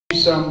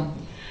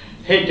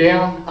she's head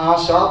down,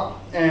 arse up,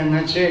 and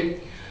that's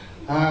it.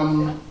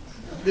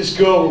 This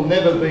girl will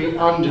never be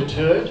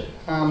undeterred.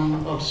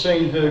 I've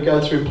seen her go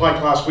through plate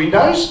glass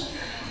windows,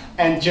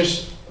 and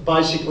just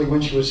basically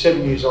when she was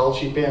 7 years old,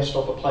 she bounced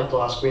off a plate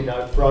glass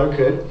window, broke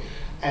it,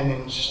 and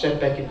then stepped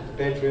back into the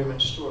bedroom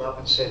and stood up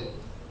and said,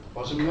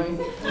 "Wasn't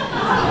me."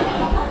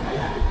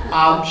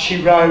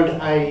 She rode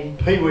a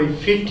Pee-wee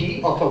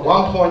 50 off a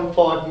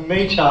 1.5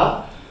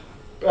 metre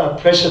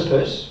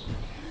precipice,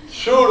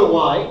 threw it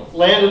away,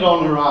 landed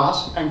on her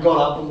ass, and got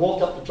up and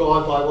walked up the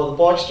driveway while the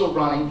bike's still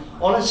running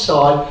on its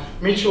side.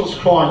 Mitchell's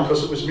crying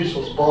because it was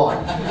Mitchell's bike.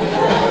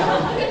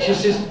 She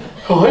says,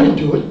 "Oh, I didn't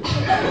do it."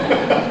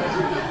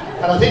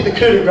 And I think the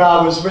coup de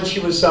grace was when she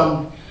was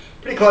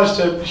pretty close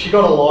to, she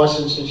got a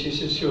licence, and she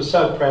says she was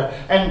so proud.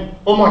 And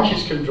all my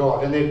kids can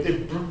drive, and they're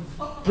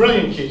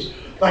brilliant kids.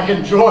 They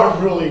can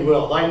drive really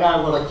well. They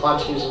know what a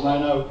clutch is and they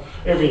know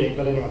everything.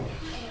 But anyway,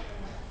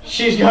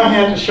 she's going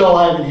out to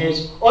Shoalhaven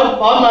Heads.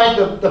 I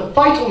made the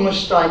fatal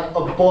mistake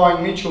of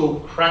buying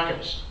Mitchell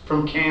crackers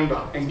from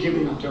Canberra and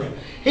giving them to him.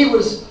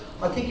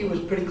 I think he was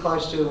pretty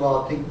close to,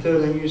 I think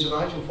 13 years of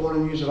age or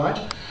 14 years of age.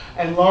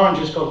 And Lauren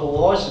just got her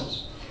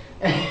licence.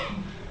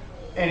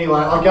 Anyway,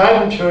 I gave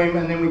them to him,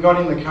 and then we got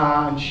in the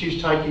car, and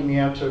she's taking me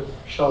out to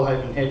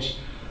Shoalhaven Heads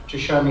to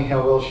show me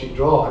how well she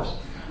drives.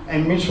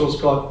 And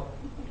Mitchell's got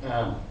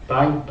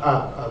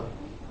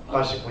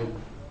basically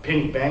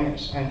penny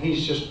bangers, and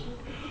he's just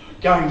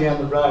going down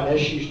the road as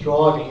she's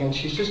driving, and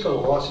she's just got a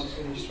licence,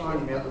 and he's throwing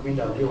him out the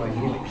window really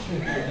nearly.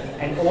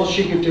 And all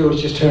she could do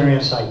was just turn around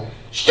and say,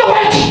 "Stop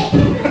it!"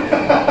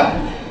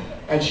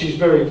 And she's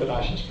very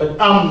tenacious. But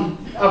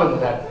other than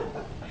that,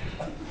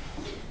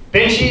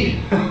 Benchy,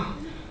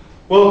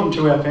 welcome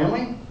to our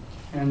family,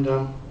 and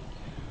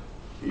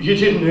you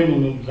didn't need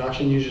an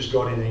introduction, you just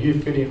got in there. You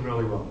fit in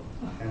really well,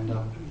 and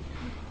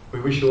we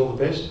wish you all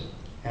the best,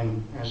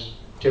 and as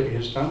Debbie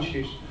has done,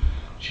 she's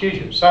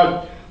you.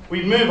 So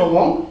we move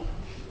along,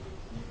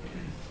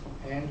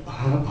 and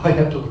I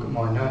have to look at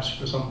my notes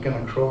because I'm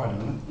going to cry in a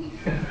minute.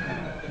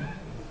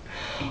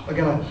 I'm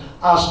going to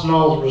ask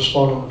Noel to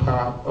respond on the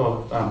part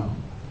of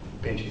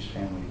Benchy's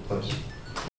family, please.